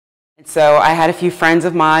So I had a few friends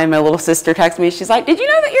of mine, my little sister texted me, she's like, did you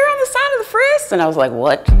know that you're on the side of the Frist? And I was like,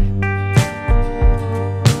 what?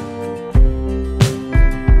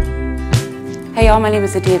 Hey y'all, my name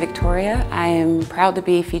is Adia Victoria. I am proud to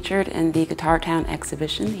be featured in the Guitar Town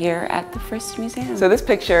exhibition here at the Frist Museum. So this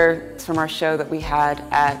picture is from our show that we had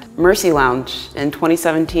at Mercy Lounge in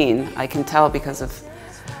 2017. I can tell because of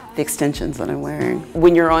the extensions that I'm wearing.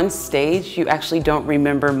 When you're on stage, you actually don't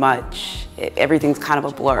remember much. Everything's kind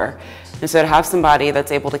of a blur. And so to have somebody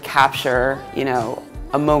that's able to capture, you know,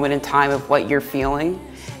 a moment in time of what you're feeling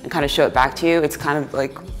and kind of show it back to you, it's kind of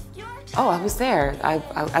like, oh, I was there.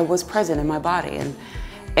 I was present in my body. And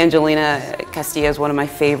Angelina Castillo is one of my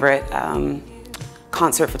favorite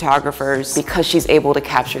concert photographers because she's able to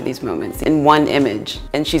capture these moments in one image.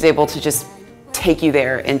 And she's able to just take you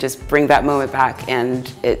there and just bring that moment back,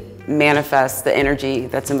 and it manifests the energy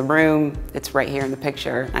that's in the room. It's right here in the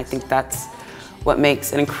picture. I think that's what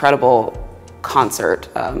makes an incredible concert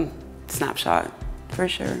snapshot, for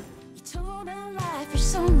sure. You told a lie for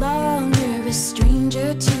so long, you're a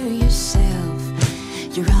stranger to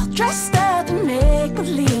yourself. You're all dressed up in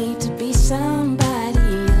make-believe.